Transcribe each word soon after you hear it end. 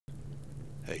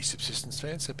Hey Subsistence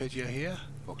fans, Arpeggio here.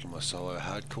 Welcome to my solo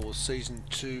hardcore season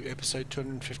 2 episode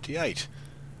 258.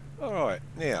 Alright,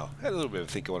 now, had a little bit of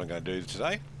a think of what I'm going to do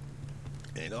today,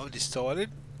 and I've decided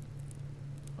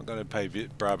I'm going to pay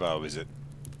Bravo a visit.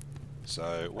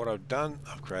 So what I've done,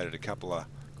 I've created a couple of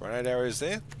grenade arrows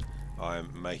there.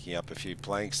 I'm making up a few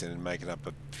planks and making up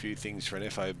a few things for an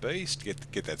FOB to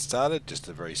get that started. Just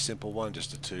a very simple one,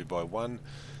 just a 2x1,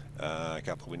 a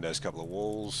couple of windows, a couple of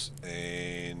walls,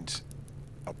 and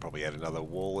I'll probably add another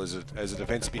wall as a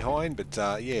defense behind, but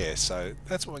yeah, so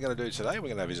that's what we're going to do today. We're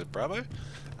going to visit Bravo.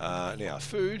 Now,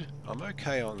 food, I'm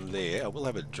okay on there. I will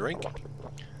have a drink.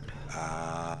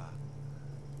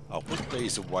 I'll put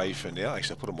these away for now.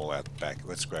 Actually, I'll put them all out the back.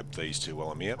 Let's grab these two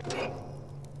while I'm here.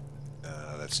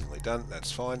 That's nearly done.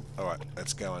 That's fine. Alright,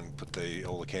 let's go and put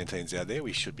all the canteens out there.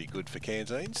 We should be good for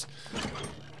canteens.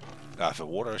 For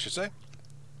water, I should say.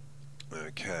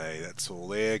 Okay, that's all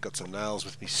there. Got some nails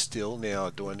with me still. Now,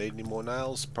 do I need any more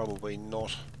nails? Probably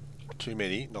not too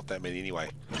many. Not that many anyway.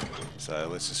 So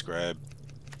let's just grab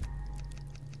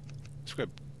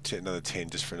another 10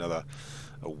 just for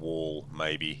a wall,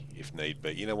 maybe, if need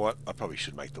be. You know what? I probably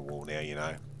should make the wall now, you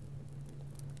know.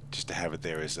 Just to have it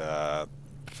there as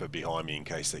for behind me in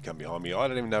case they come behind me. I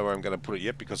don't even know where I'm going to put it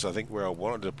yet because I think where I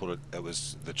wanted to put it,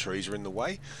 the trees are in the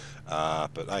way.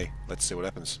 But hey, let's see what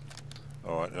happens.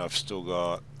 Alright, and I've still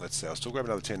got, let's see, I'll still grab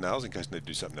another 10 nails in case I need to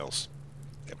do something else.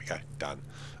 There we go, done.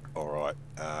 Alright,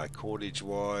 cordage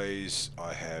wise,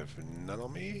 I have none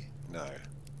on me? No.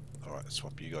 Alright,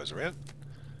 swap you guys around.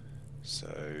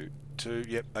 So, 2,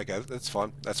 yep, okay, that's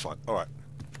fine, alright.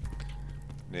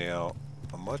 Now,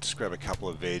 I might just grab a couple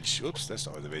of veg, oops, that's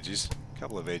not where the veg is. A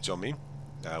couple of veg on me,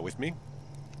 with me.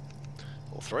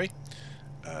 Or 3.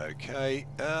 Okay,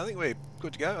 I think we're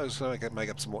good to go. I was going to make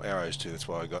up some more arrows too, that's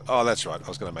why I got... Oh, that's right, I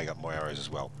was going to make up more arrows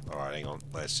as well. Alright, hang on,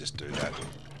 let's just do that.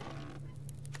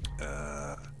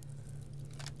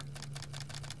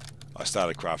 I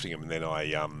started crafting them and then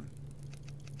I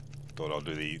thought I'll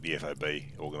do the FOB,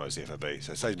 organise the FOB.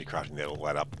 So it saves me crafting that all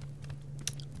that up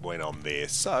when I'm there.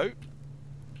 So,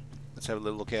 let's have a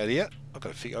little look out here. I've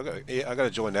got to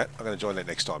join that. I'm going to join that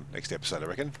next episode I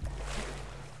reckon.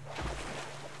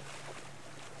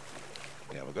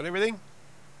 Now we've got everything.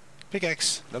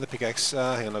 Pickaxe, another pickaxe.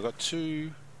 Hang on, I've got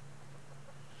two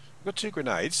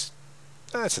grenades.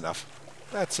 That's enough.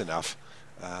 That's enough.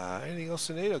 Anything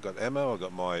else I need? I've got ammo. I've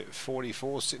got my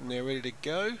 44 sitting there ready to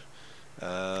go.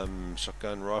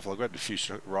 Shotgun, rifle. I grabbed a few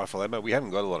rifle ammo. We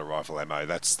haven't got a lot of rifle ammo.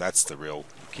 That's the real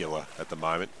killer at the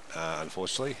moment.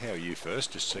 Unfortunately. How are you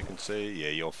first? Just so you can see.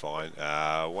 Yeah, you're fine.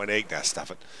 1 egg. Nah, stuff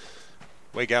it.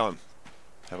 Where you going?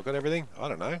 Have I got everything? I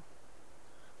don't know.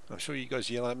 I'm sure you guys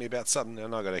yell at me about something,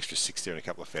 and I got extra 6 there and a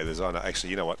couple of feathers. I know. Actually,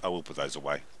 you know what? I will put those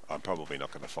away. I'm probably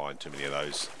not going to find too many of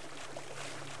those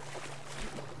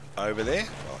over there.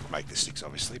 Well, I can make the sticks,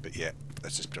 obviously, but yeah,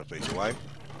 let's just drop these away.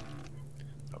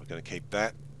 I'm going to keep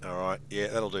that. Alright, yeah,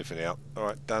 that'll do for now.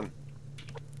 Alright, done.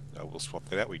 I will swap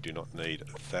that out. We do not need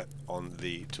that on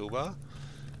the toolbar.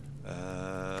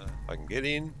 I can get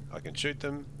in, I can shoot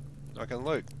them, I can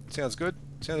loot. Sounds good?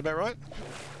 Sounds about right?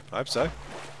 I hope so.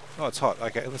 Oh, it's hot.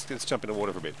 Okay, let's jump in the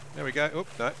water for a bit. There we go. Oop,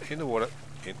 no, in the water.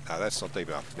 No, that's not deep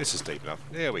enough. This is deep enough.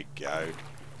 There we go.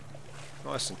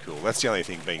 Nice and cool. That's the only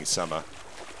thing being summer.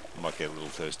 I might get a little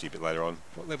thirsty a bit later on.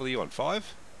 What level are you on?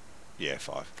 5? Yeah,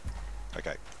 5.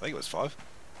 Okay, I think it was 5.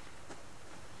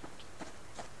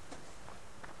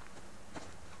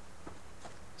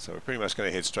 So we're pretty much going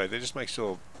to head straight there. Just make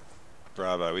sure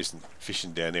Bravo isn't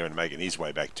fishing down there and making his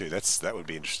way back too. That would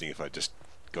be interesting if I just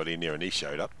got in there and he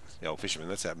showed up. The old fisherman,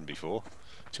 that's happened before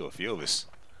to a few of us.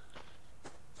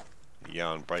 You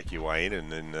go and break your way in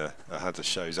and then a hunter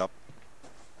shows up.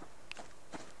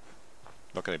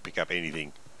 Not going to pick up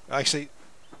anything. Actually,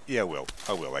 yeah, I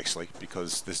will actually,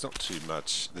 because there's not too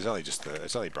much. There's only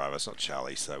it's only Bravo, it's not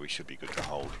Charlie, so we should be good to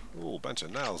hold. Ooh, a bunch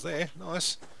of nails there,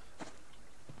 nice.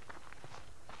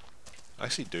 I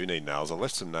actually do need nails. I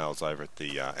left some nails over at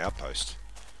the outpost,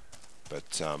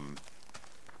 but I'm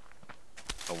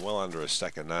well under a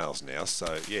stack of nails now,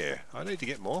 so yeah, I need to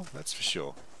get more, that's for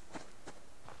sure.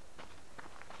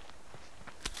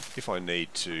 If I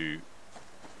need to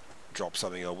drop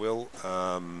something, I will.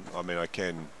 I mean, I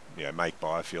can, make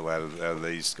biofuel out of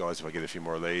these guys if I get a few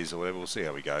more of these or whatever. We'll see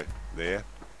how we go there.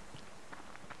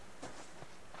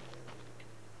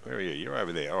 Where are you? You're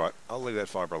over there. Alright, I'll leave that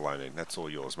fibre alone then. That's all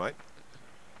yours, mate.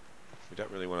 We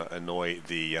don't really want to annoy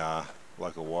the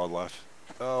local wildlife.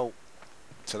 Oh,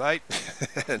 today,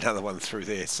 another one through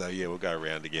there, so yeah, we'll go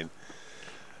around again.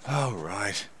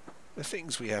 Alright, the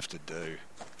things we have to do.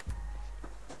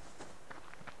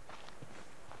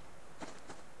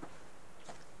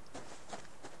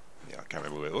 can't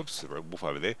remember where. Oops, the wolf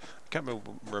over there. I can't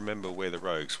remember where the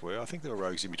rogues were. I think there were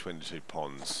rogues in between the two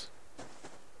ponds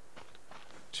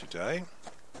today.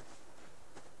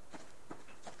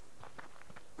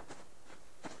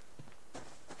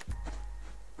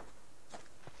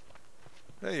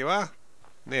 There you are.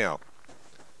 Now,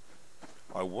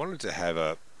 I wanted to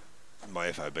have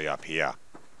my FOB up here,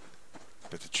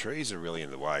 but the trees are really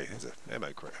in the way. There's an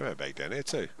ammo bag down there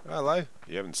too. Hello.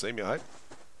 You haven't seen me, I hope.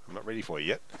 I'm not ready for you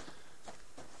yet.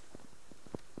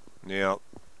 Now,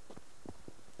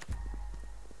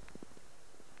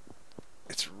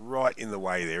 it's right in the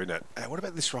way there, isn't it? What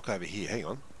about this rock over here? Hang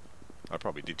on. I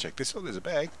probably did check this. Oh, there's a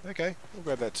bag. Okay, we'll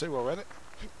grab that too while we're at it.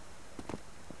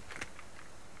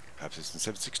 Subsistence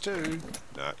 762.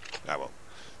 No. Ah, well.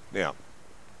 Now,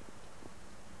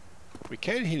 we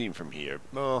can hit him from here.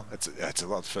 Oh, that's a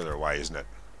lot further away, isn't it?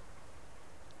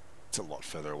 It's a lot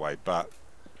further away,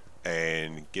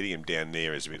 and getting him down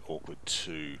there is a bit awkward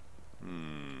too.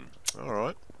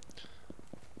 Alright.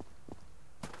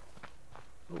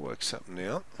 We'll work something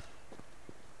out.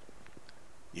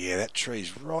 Yeah, that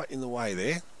tree's right in the way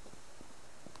there.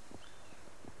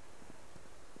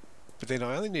 But then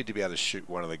I only need to be able to shoot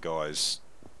one of the guys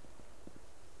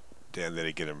down there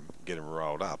to get him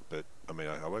rolled up. But I mean,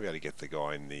 I won't be able to get the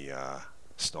guy in the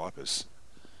sniper's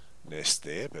nest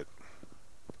there. But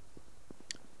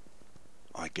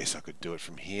I guess I could do it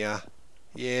from here.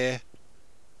 Yeah,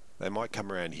 they might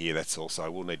come around here. That's all.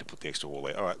 So we'll need to put the extra wall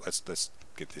there. All right, let's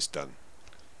get this done.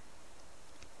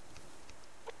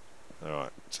 All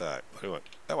right. So what do you want?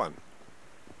 That one.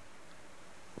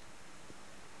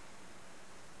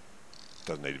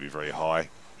 Doesn't need to be very high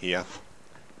here.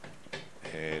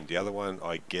 And the other one,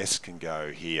 I guess, can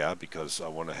go here because I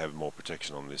want to have more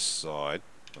protection on this side.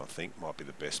 I think might be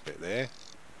the best bet there.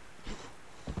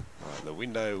 Right, the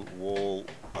window wall,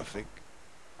 I think.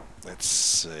 Let's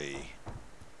see.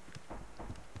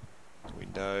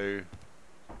 Window.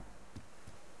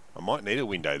 I might need a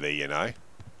window there, you know.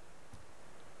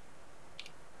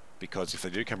 Because if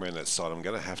they do come around that side, I'm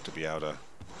going to have to be able to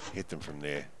hit them from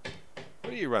there.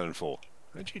 What are you running for?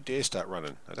 Don't you dare start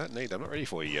running. I'm not ready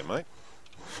for you yet, mate.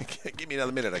 Give me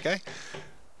another minute, okay?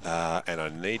 And I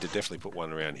need to definitely put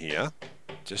one around here,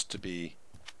 just in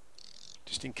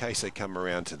case they come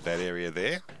around to that area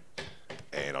there.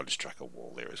 And I'll just track a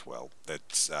wall there as well.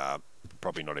 That's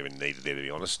probably not even needed there, to be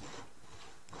honest.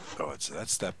 Alright, so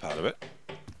that's that part of it.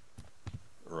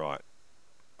 Right.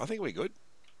 I think we're good.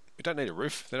 We don't need a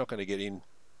roof. They're not going to get in.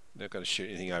 They're not going to shoot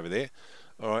anything over there.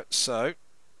 Alright, so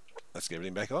let's get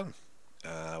everything back on.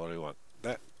 What do we want?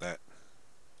 That,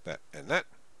 and that.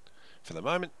 For the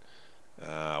moment.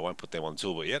 I won't put them on the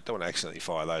toolbar yet. Don't want to accidentally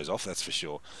fire those off, that's for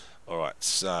sure. Alright,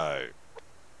 so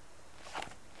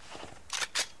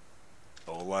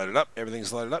all loaded up.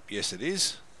 Everything's loaded up. Yes, it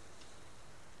is.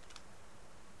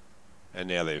 And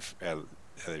now they've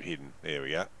hidden. There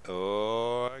we go.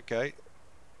 Oh, okay.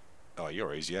 Oh,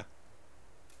 you're easier.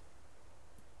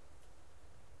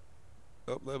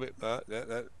 Oh, a little bit.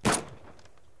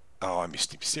 Oh, I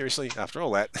missed him. Seriously? After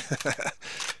all that?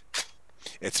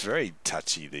 It's very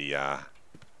touchy, the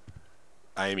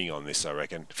aiming on this, I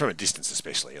reckon. From a distance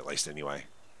especially, at least, anyway.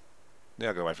 Now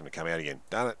I've got to wait for them to come out again.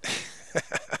 Darn it.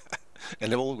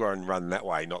 And they've all run that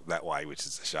way, not that way, which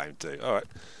is a shame too. Alright.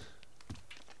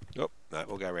 Oh, no,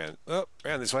 we'll go around. Oh,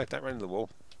 around this way. Don't run into the wall.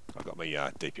 I've got my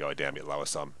DPI down a bit lower,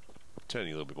 so I'm turning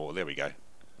a little bit more. There we go.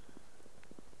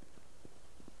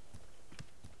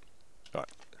 Right.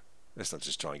 Let's not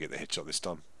just try and get the headshot this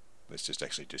time. Let's just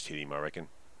actually just hit him, I reckon.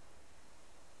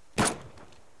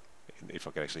 If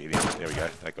I can actually hit him. There we go.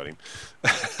 That got him.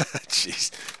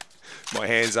 Jeez. My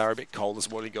hands are a bit cold this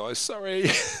morning, guys.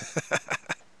 Sorry.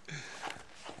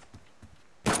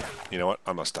 You know what?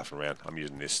 I'm not stuffing around. I'm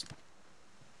using this.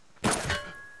 And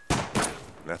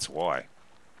that's why.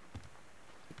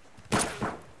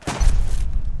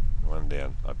 One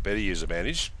down. I better use a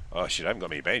bandage. Oh shit, I haven't got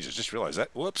many bandages. Just realised that.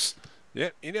 Whoops.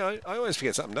 Yeah, you know, I always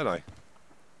forget something, don't I?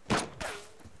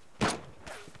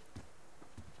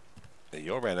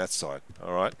 You're around that side.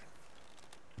 Alright.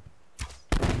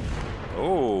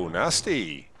 Oh,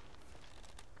 nasty.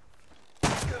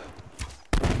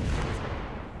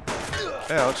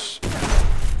 Ouch.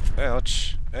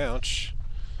 Ouch. Ouch.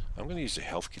 I'm going to use the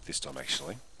health kit this time,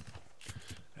 actually.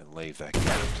 And leave that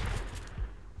capped.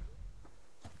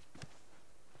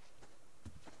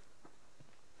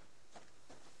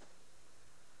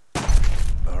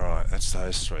 Alright, that's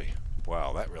those three.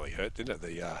 Wow, that really hurt, didn't it?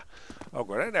 The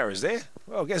grenade arrows there.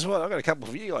 Well, guess what? I've got a couple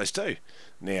for you guys too.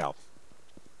 Now,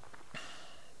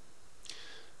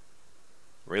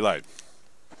 reload.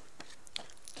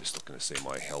 Just looking to see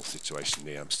my health situation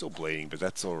now. I'm still bleeding, but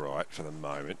that's alright for the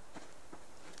moment.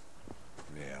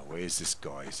 Now, where's this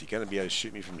guy? Is he going to be able to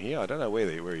shoot me from here? I don't know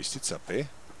where he sits up there.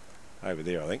 Over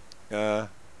there, I think. No,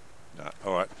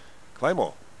 alright.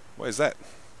 Claymore. Where's that?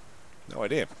 No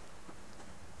idea.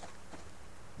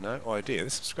 No idea.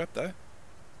 There's some scrap, though.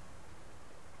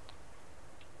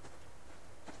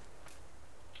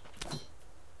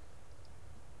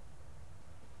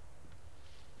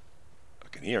 I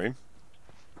can hear him.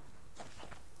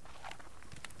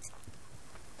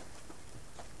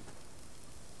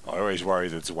 I always worry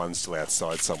that there's one still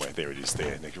outside somewhere. There it is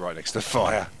there, right next to the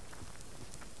fire.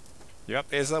 You're up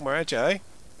there somewhere, aren't you, eh?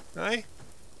 Eh?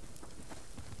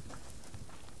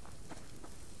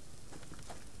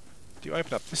 Do you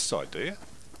open up this side, do you?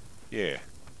 Yeah.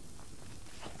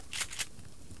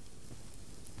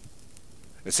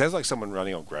 It sounds like someone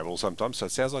running on gravel sometimes, so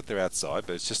it sounds like they're outside,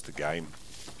 but it's just the game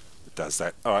that does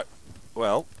that. Alright,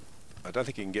 well, I don't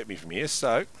think you can get me from here,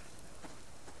 so...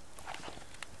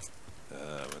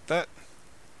 with that...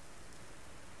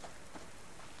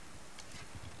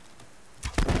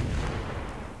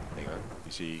 Hang on,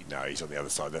 is he... No, he's on the other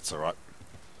side, that's alright.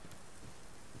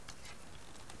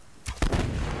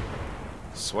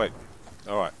 Sweet.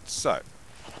 Alright, so...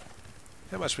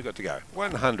 How much we got to go?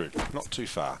 100, not too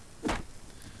far.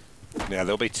 Now,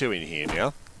 there'll be two in here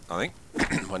now, I think.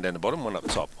 One down the bottom, one up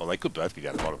top. Well, they could both be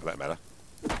down the bottom for that matter.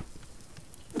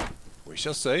 We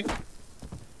shall see.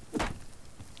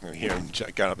 I hear him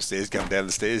going upstairs, coming down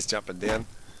the stairs, jumping down.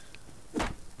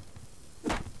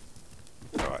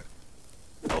 Alright.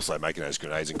 Also making those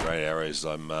grenades and grenade arrows.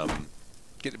 I'm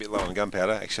getting a bit low on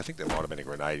gunpowder. Actually, I think there might have been a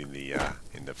grenade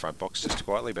in the front box just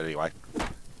quietly, but anyway,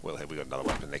 we'll have got another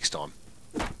one for next time.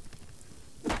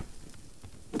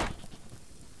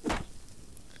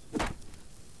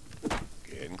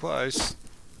 Getting close.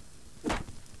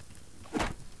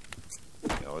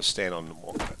 I always stand on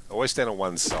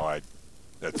one side.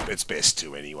 It's best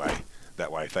to anyway.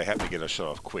 That way, if they happen to get a shot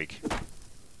off quick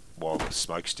while the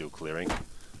smoke's still clearing,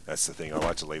 that's the thing. I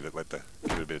like to leave it, give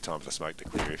it a bit of time for the smoke to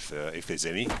clear if there's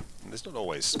any. And there's not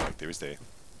always smoke there, is there?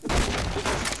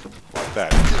 Like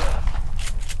that.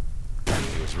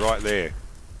 It was right there.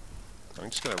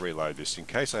 I'm just going to reload this in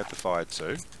case I have to fire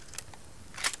too.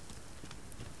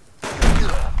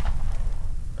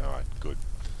 Alright, good.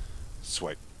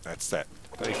 Sweet. That's that.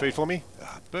 Got any food for me?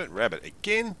 Burnt rabbit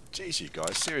again? Jeez, you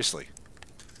guys, seriously.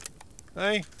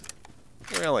 Hey?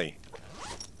 Really?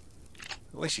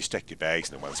 At least you stacked your bags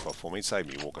in one spot for me. Save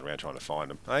me walking around trying to find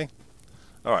them, hey?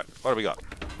 Alright, what do we got?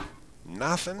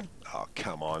 Nothing? Oh,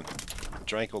 come on.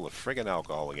 Drank all the friggin'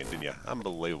 alcohol again, didn't you?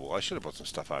 Unbelievable. I should have brought some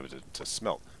stuff over to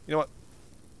smelt. You know what?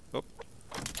 Oop.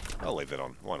 I'll leave that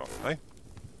on. Why not, hey?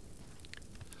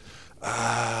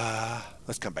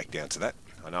 Let's come back down to that.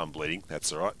 I know I'm bleeding.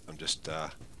 That's alright. I'm just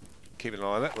keeping an eye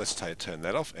on that. Let's turn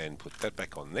that off and put that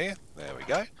back on there. There we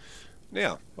go.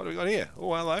 Now, what do we got here?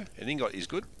 Oh, hello. An ingot is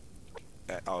good.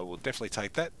 I will definitely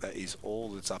take that. That is all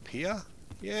that's up here.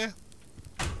 Yeah.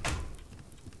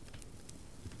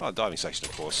 Oh, diving station,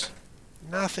 of course.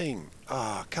 Nothing.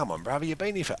 Ah, oh, come on, brother. You've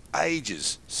been here for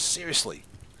ages. Seriously.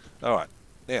 Alright.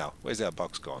 Now, where's our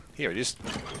box gone? Here it is.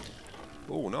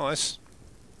 Oh, nice.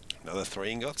 Another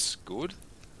 3 ingots. Good.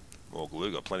 More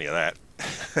glue. Got plenty of that.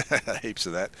 Heaps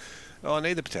of that. Oh, I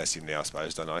need the potassium now, I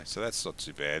suppose, don't I? So that's not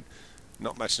too bad.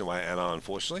 Not much in the way of ammo,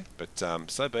 unfortunately. But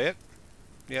so be it.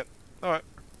 Yep. Alright.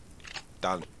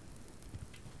 Done.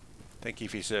 Thank you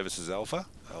for your services, Alpha.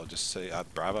 I'll just say,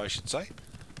 Bravo, I should say.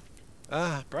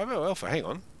 Bravo, Alpha, hang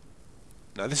on.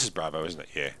 No, this is Bravo, isn't it?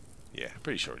 Yeah. Yeah,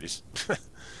 pretty sure it is.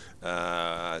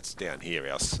 It's down here,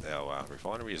 our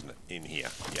refinery, isn't it? In here.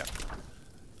 Yeah.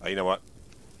 Oh, you know what?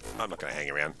 I'm not going to hang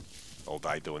around all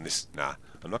day doing this. Nah.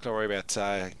 I'm not going to worry about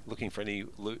looking for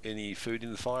any food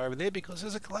in the fire over there because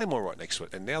there's a claymore right next to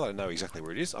it. And now that I know exactly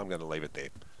where it is, I'm going to leave it there.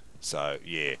 So,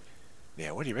 yeah.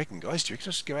 Now, what do you reckon, guys? Do you reckon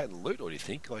I should go out and loot, or do you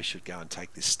think I should go and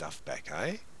take this stuff back,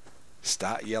 eh?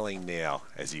 Start yelling now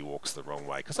as he walks the wrong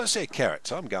way. Because I see a carrot,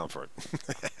 so I'm going for it.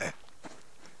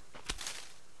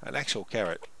 An actual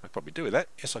carrot. I could probably do with that.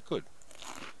 Yes, I could.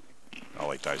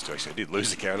 I'll eat those two, actually. I did lose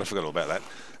the carrot. I forgot all about that.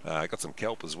 I got some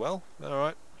kelp as well.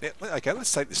 Alright. Yeah, okay,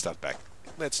 let's take this stuff back.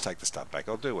 Let's take the stuff back.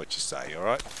 I'll do what you say,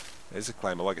 alright? There's a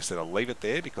claimer. Like I said, I'll leave it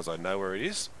there because I know where it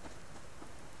is.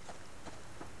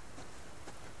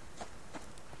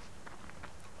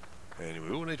 And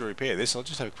we will need to repair this. I'll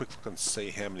just have a quick look and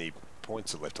see how many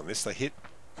points are left on this. They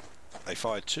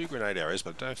fired 2 grenade arrows,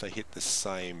 but I don't know if they hit the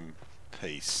same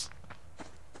piece.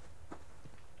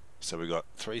 So we got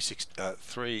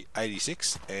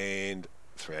 386 and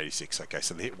 386. Okay,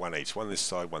 so they hit 1 each. One this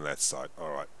side, one that side.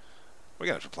 Alright. We're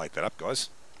going to have to plate that up, guys.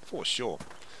 for sure.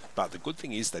 But the good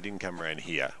thing is they didn't come around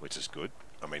here, which is good.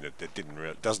 I mean,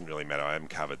 it doesn't really matter. I am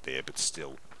covered there, but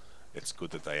still, it's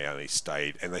good that they only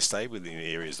stayed, and they stayed within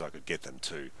areas I could get them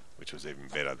to, which was even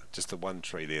better. Just the one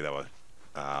tree there they were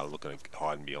looking at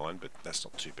hiding behind, but that's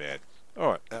not too bad.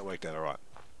 Alright, that worked out alright.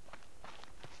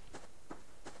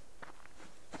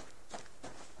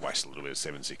 Wasted a little bit of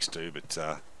 762, but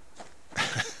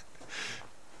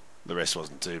the rest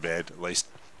wasn't too bad, at least.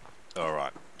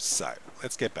 Alright, so,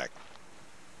 let's get back.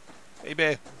 Hey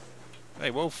bear. Hey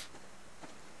wolf.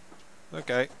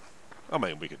 Okay. I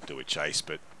mean, we could do a chase,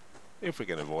 but if we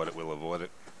can avoid it, we'll avoid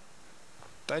it.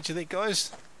 Don't you think,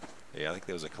 guys? Yeah, I think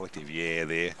there was a collective yeah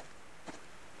there.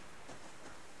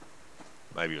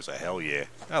 Maybe it was a hell yeah.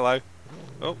 Hello.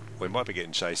 Oh, we might be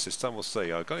getting chased this time. We'll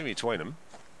see. I've got him between them.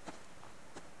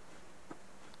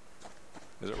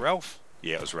 Is it Ralph?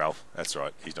 Yeah, it was Ralph. That's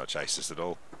right. He's not chased us at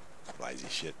all. Lazy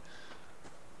shit.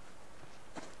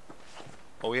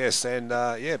 Oh yes, and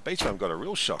yeah, Beachbum got a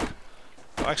real shock.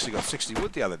 I actually got 60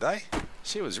 wood the other day.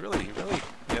 She was really,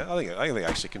 yeah, I think I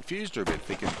actually confused her a bit,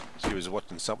 thinking she was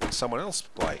watching someone else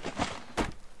play.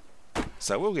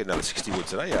 So we'll get another 60 wood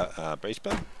today,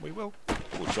 Beachbum. We will.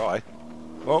 We'll try.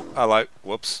 Oh, hello.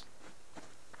 Whoops.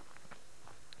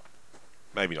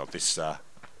 Maybe not this at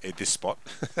this spot.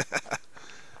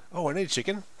 Oh, I need a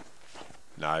chicken.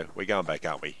 No, we're going back,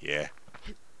 aren't we? Yeah.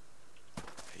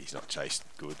 He's not chased.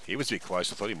 Good. He was a bit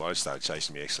close. I thought he might have started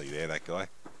chasing me actually there, that guy.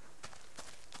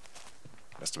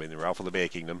 Must have been the Ralph of the Bear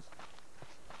Kingdom.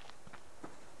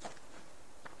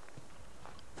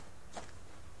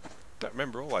 Don't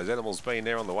remember all those animals being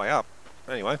there on the way up.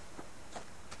 Anyway.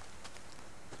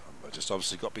 I just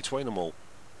obviously got between them all.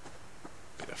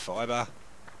 Bit of fibre.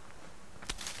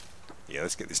 Yeah,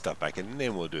 let's get this stuff back in and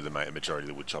then we'll do the majority of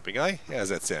the wood chopping, eh? How's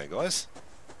that sound, guys?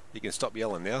 You can stop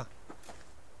yelling now.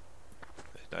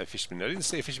 No fisherman. I didn't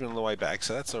see a fisherman on the way back,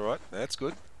 so that's alright. That's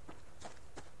good.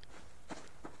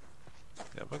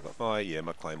 Now, I've got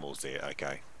my claymores there.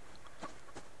 Okay.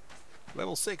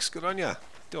 Level 6. Good on ya.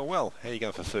 Doing well. How you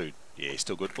going for food? Yeah,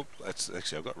 still good. Oh, that's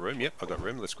actually, I've got room. Yep, I've got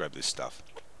room. Let's grab this stuff.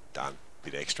 Done.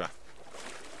 Bit extra.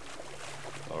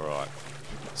 Alright.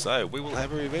 So, we will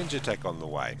have a revenge attack on the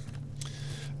way.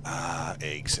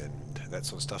 Eggs and that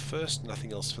sort of stuff first.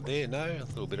 Nothing else for there. No. A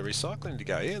little bit of recycling to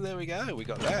go. Yeah, there we go. We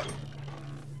got that.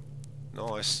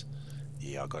 Nice.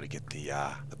 Yeah, I've got to get the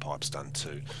pipes done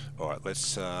too. Alright,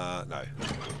 let's, no.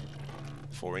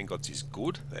 4 ingots is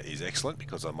good. That is excellent,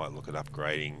 because I might look at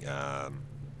upgrading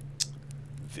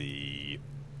the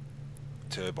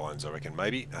turbines, I reckon,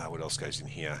 maybe. What else goes in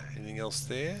here? Anything else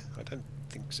there? I don't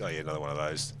think so. Oh, yeah, another one of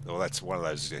those. Well, that's one of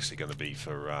those is actually going to be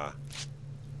for,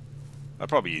 I'll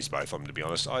probably use both of them, to be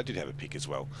honest. I did have a pick as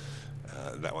well.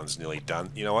 That one's nearly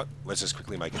done. You know what? Let's just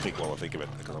quickly make a pick while I think of it,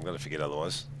 because I'm going to forget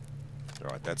otherwise.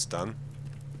 Alright, that's done.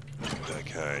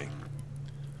 Okay.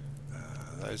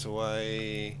 Those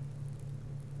away.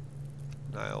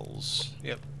 Nails.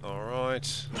 Yep,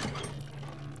 alright.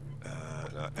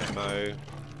 No, ammo.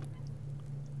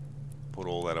 Put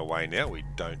all that away now. We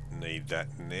don't need that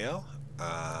now.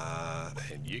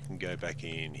 And you can go back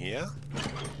in here.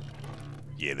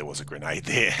 Yeah, there was a grenade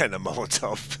there and a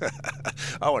Molotov.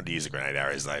 I wanted to use the grenade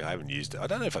arrows though. I haven't used it. I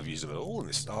don't know if I've used them at all in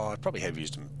this. Oh, I probably have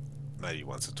used them maybe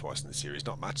once or twice in the series.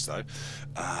 Not much though.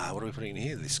 What are we putting in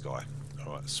here? This guy.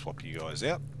 Alright, swap you guys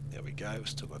out. There we go. We've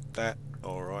still got that.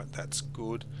 Alright, that's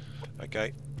good.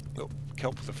 Okay. Oh,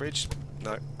 kelp for the fridge.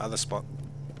 No, other spot.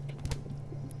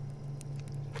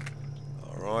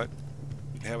 Alright.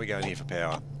 How are we going here for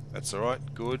power? That's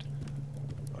alright. Good.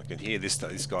 I can hear this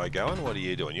guy going. What are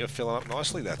you doing? You're filling up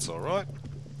nicely. That's alright.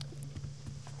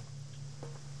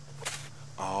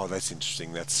 Oh, that's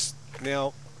interesting. That's...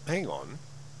 Now, hang on.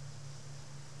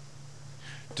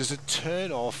 Does it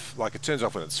turn off... Like, it turns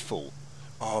off when it's full.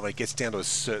 Oh, it gets down to a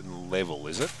certain level,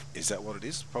 is it? Is that what it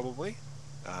is, probably?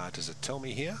 Does it tell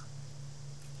me here?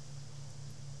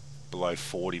 Below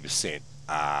 40%.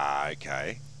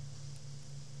 Okay.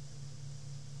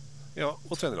 You know what?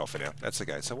 We'll turn it off for now. That's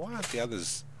okay. So why aren't the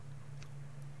others...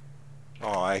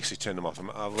 Oh, I actually turned them off.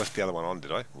 I've left the other one on,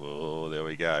 did I? Whoa, there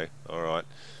we go. Alright.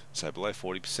 So below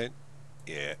 40%.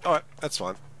 Yeah. Alright, that's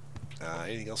fine.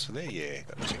 Anything else for there? Yeah.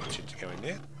 Got a chicken shit to go in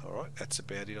there. Alright, that's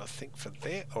about it, I think, for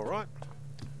there. Alright.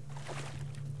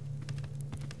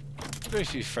 Very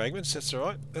few fragments, that's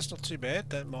alright. That's not too bad.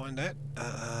 Don't mind that.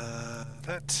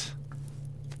 That...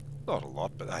 Not a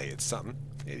lot, but hey, it's something.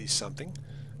 It is something.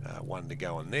 One to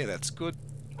go on there, that's good.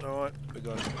 Alright, we've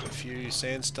got a few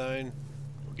sandstone.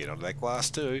 We'll get onto that glass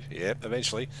too. Yep,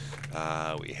 eventually.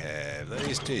 We have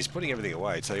these. Geez, putting everything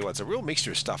away. Tell you what, it's a real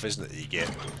mixture of stuff, isn't it, that you get?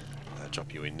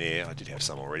 Drop you in there. I did have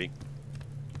some already.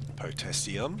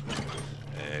 potassium.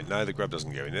 And no, the grub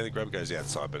doesn't go in there. The grub goes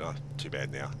outside, but too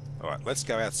bad now. Alright, let's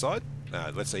go outside.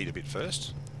 Let's eat a bit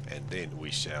first, and then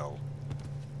we shall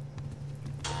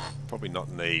probably not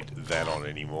need that on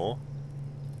anymore.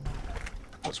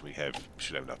 Because we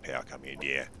should have enough power coming in,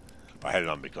 yeah. I had it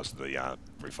on because of the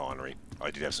refinery.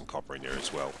 I did have some copper in there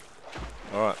as well.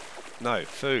 Alright, no,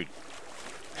 food.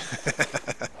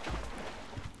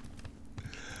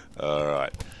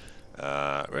 Alright.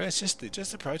 Well, it's just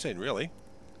the protein, really.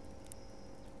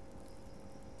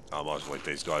 I might as well eat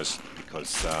these guys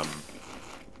because I'll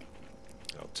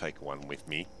take one with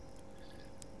me.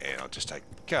 And I'll just take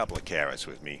a couple of carrots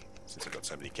with me since I've got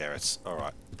so many carrots.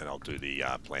 Alright, and I'll do the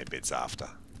plant beds after.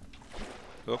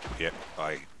 Oop, yep,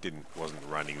 I wasn't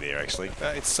running there actually.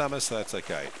 It's summer, so that's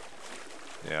okay.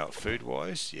 Now,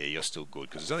 food-wise, yeah, you're still good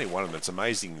because there's only one of them. It's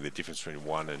amazing the difference between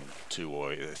 1 and 2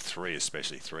 or 3,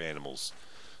 especially 3 animals.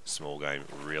 Small game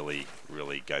really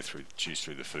chews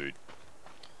through the food.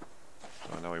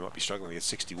 I know we might be struggling to get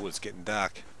 60 wood. It's getting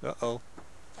dark. Uh-oh.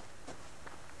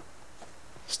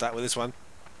 Start with this one.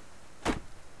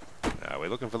 We're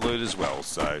looking for loot as well,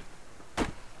 so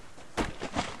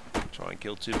try and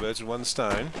kill 2 birds with 1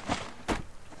 stone.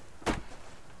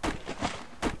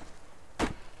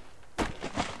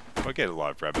 If I get a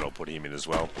live rabbit, I'll put him in as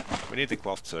well. We need the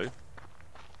cloth too.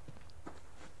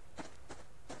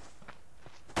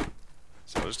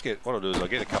 So what I'll do is I'll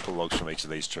get a couple of logs from each of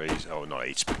these trees. Oh, not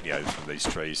each, but from these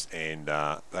trees, and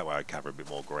that way I cover a bit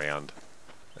more ground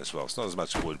as well. It's not as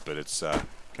much wood, but it's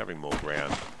covering more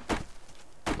ground.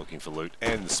 Looking for loot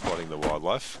and spotting the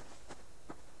wildlife.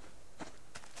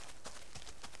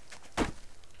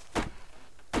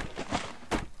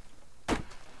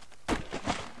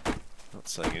 Not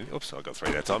seeing any. Oops, I got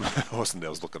 3 that time. I wasn't there,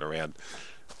 I was looking around.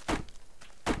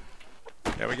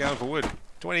 How are we going for wood?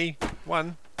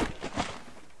 21.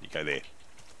 You go there.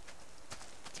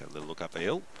 Let's have a little look up the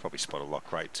hill. Probably spot a lock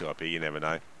crate too up here, you never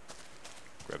know.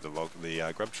 Grab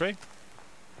the grub tree.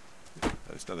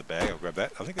 There's another bag, I'll grab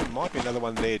that. I think there might be another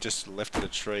one there just left of the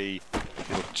tree. If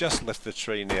you look just left of the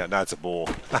tree now. No, it's a boar.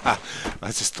 I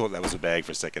just thought that was a bag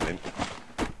for a second then.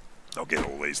 I'll get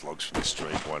all these logs from this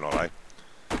tree, why not, eh?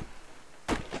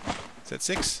 Is that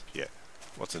 6? Yeah.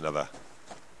 What's another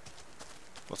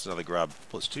grub?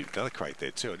 Well, it's another crate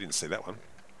there too, I didn't see that one.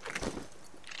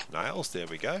 Nails, there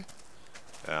we go.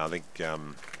 I think I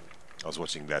was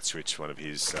watching That's Rich, one of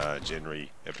his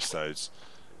January episodes,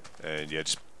 and yeah,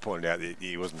 just pointed out that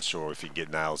he wasn't sure if you can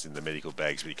get nails in the medical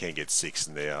bags, but you can get 6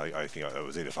 in there. I think it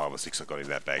was either 5 or 6 I got in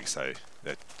that bag, so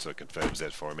that sort of confirms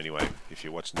that for him anyway. If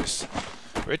you're watching this,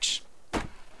 Rich,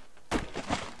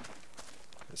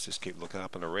 let's just keep looking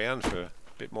up and around for a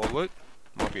bit more loot.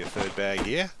 Might be a 3rd bag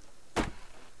here.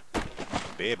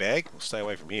 Bear bag, we'll stay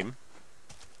away from him.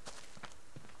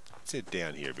 Let's head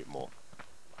down here a bit more.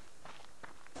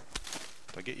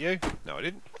 Did I get you? No, I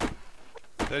didn't.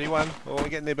 31. Oh, we're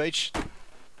getting there, beach.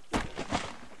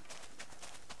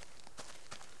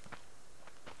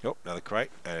 Oh, another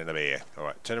crate and a bear.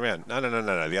 Alright, turn around. No,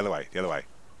 the other way,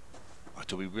 Oh,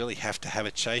 do we really have to have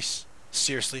a chase?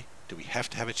 Seriously? Do we have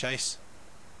to have a chase?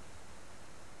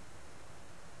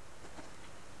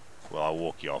 Well, I'll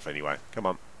walk you off anyway. Come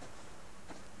on.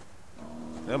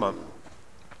 Come on.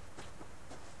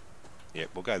 Yep,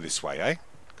 we'll go this way, eh?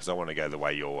 Because I want to go the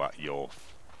way you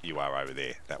are over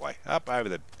there. That way. Up over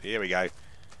the... Here we go.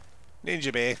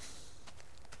 Ninja bear.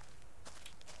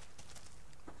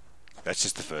 That's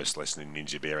just the first lesson in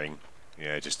ninja bearing.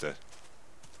 Yeah, just the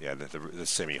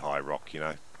semi-high rock, you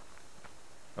know.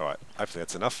 Alright, hopefully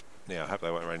that's enough. Now, I hope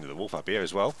they won't run into the wolf up here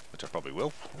as well, which I probably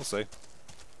will. We'll see. Is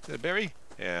that a berry?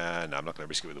 Yeah, no, I'm not going to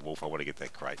risk it with the wolf. I want to get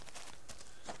that crate.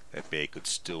 That bear could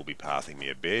still be pathing me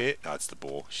a bear. Oh, it's the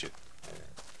boar. Shit.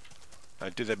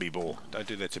 Don't do that, me boar. Don't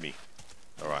do that to me.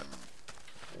 Alright.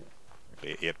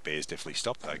 Yep, bear's definitely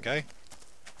stopped. Okay.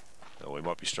 Oh, we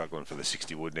might be struggling for the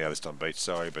 60 wood now this time, Beach.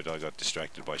 Sorry, but I got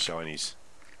distracted by shinies.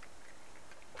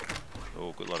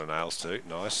 Oh, good lot of nails too.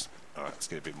 Nice. Alright, let's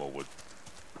get a bit more wood.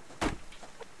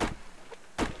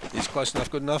 Is close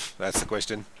enough good enough? That's the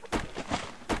question.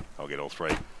 I'll get all 3.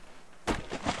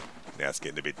 Now it's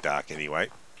getting a bit dark anyway.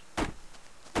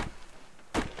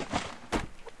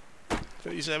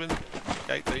 37,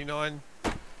 38, 39.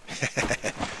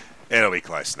 It'll be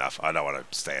close enough. I don't want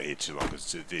to stay out here too long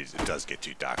because it does get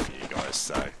too dark for you guys,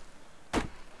 so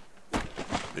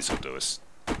this will do us.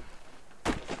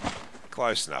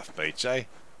 Close enough, Beach, eh?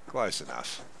 Close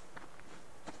enough.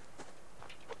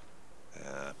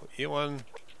 Put you on.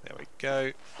 There we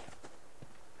go.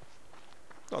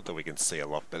 Not that we can see a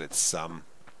lot, but it's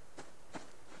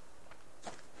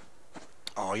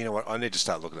Oh, Oh, you know what? I need to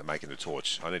start looking at making the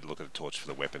torch. I need to look at a torch for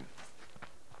the weapon.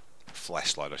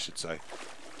 Flashlight, I should say.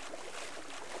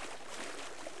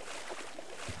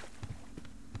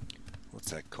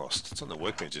 What's that cost? It's on the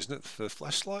workbench, isn't it? For the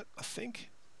flashlight, I think.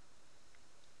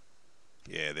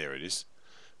 Yeah, there it is.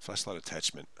 Flashlight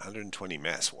attachment, 120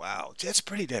 mass. Wow, that's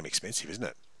pretty damn expensive, isn't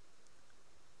it?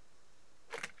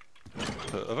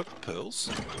 Have I got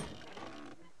pearls?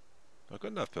 I've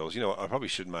got enough pearls. You know what? I probably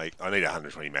should make... I need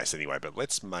 120 mass anyway, but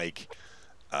let's make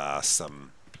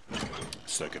some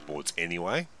circuit boards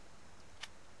anyway.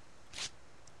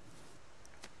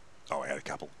 Oh, I had a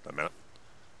couple. Don't matter.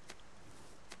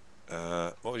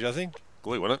 What was the other thing?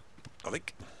 Glue, wasn't it? I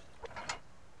think.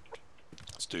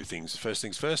 Let's do things first.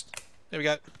 There we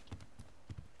go.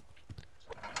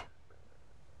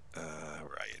 Where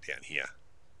are you? Down here.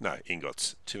 No,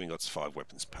 ingots. 2 ingots, 5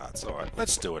 weapons parts. Alright,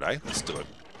 let's do it, eh? Let's do it.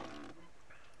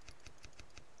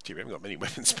 Gee, we haven't got many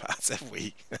weapons parts, have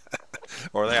we?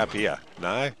 Or are they up here?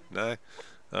 No? No?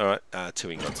 Alright,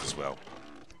 2 ingots as well.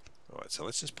 Alright, so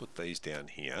let's just put these down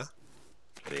here.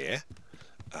 There.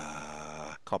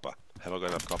 Copper. Have I got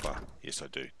enough copper? Yes, I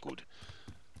do. Good.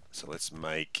 So let's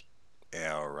make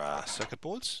our circuit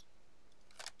boards.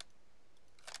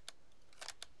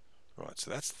 Right, so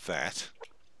that's that.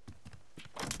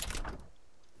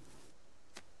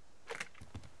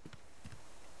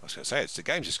 I was going to say, the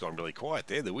game's just gone really quiet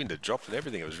there. The wind had dropped and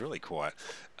everything. It was really quiet.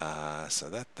 So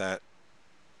that...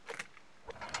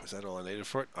 Is that all I needed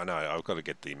for it? I know, I've got to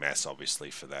get the mass, obviously,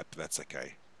 for that, but that's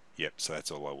okay. Yep, so that's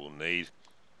all I will need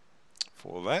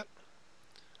for that.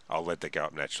 I'll let that go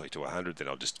up naturally to 100, then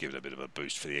I'll just give it a bit of a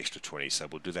boost for the extra 20, so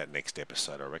we'll do that next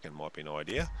episode, I reckon. Might be an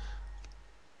idea.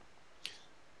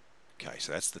 Okay,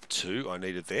 so that's the 2 I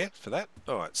needed there for that.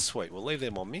 Alright, sweet. We'll leave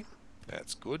them on me.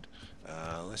 That's good.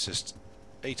 Let's just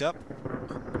eat up.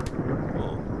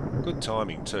 Oh, good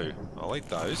timing too. I'll eat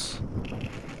those.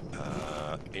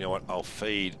 You know what? I'll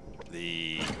feed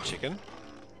the chicken.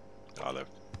 Oh, the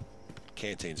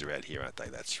canteens are out here, aren't they?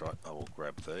 That's right. I will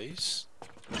grab these.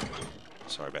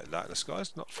 Sorry about the darkness,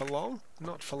 guys. Not for long.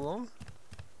 Not for long.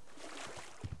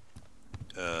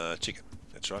 Chicken.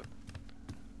 That's right.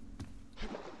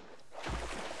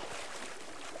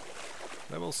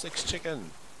 Level 6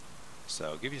 chicken. So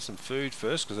I'll give you some food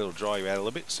first because it'll dry you out a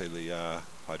little bit. See the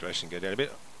hydration go down a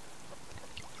bit.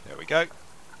 There we go.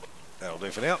 That'll do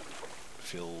for now.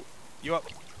 Fill you up.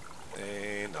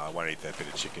 And no, I won't eat that bit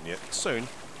of chicken yet. Soon.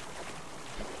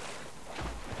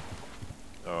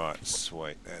 Alright,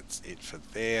 sweet. That's it for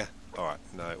there. Alright,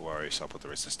 no worries. I'll put the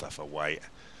rest of the stuff away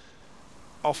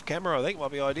off camera, I think,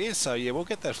 might be ideas. So yeah, we'll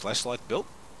get that flashlight built.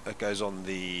 It goes on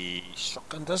the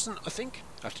shotgun, doesn't it, I think?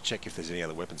 I have to check if there's any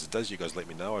other weapons it does. You guys let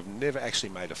me know. I've never actually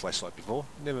made a flashlight before.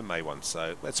 Never made one,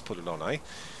 so let's put it on, eh?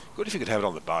 Good if you could have it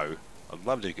on the bow. I'd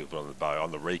love to put it on the bow,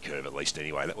 on the recurve at least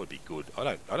anyway. That would be good.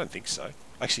 I don't think so.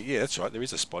 Actually, yeah, that's right. There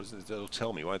is a spot. It'll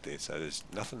tell me, won't there? So there's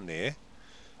nothing there.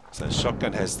 So the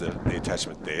shotgun has the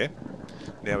attachment there.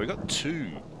 Now we've got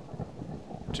two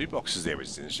boxes there, which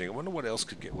is interesting. I wonder what else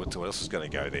could get. What else is going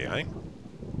to go there, eh?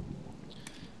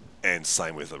 And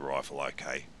same with the rifle.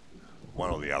 Okay, one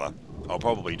or the other. I'll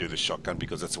probably do the shotgun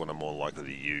because that's the one I'm more likely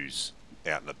to use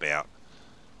out and about.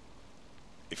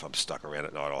 If I'm stuck around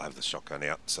at night, I'll have the shotgun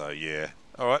out. So yeah.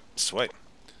 All right, sweet.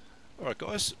 All right,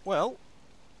 guys. Well,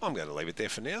 I'm going to leave it there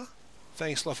for now.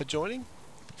 Thanks a lot for joining.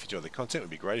 If you enjoyed the content, it would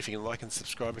be great if you can like and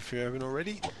subscribe if you haven't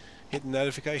already. Hit the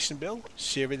notification bell,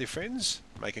 share with your friends,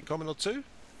 make a comment or two,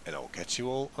 and I'll catch you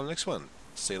all on the next one.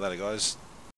 See you later, guys.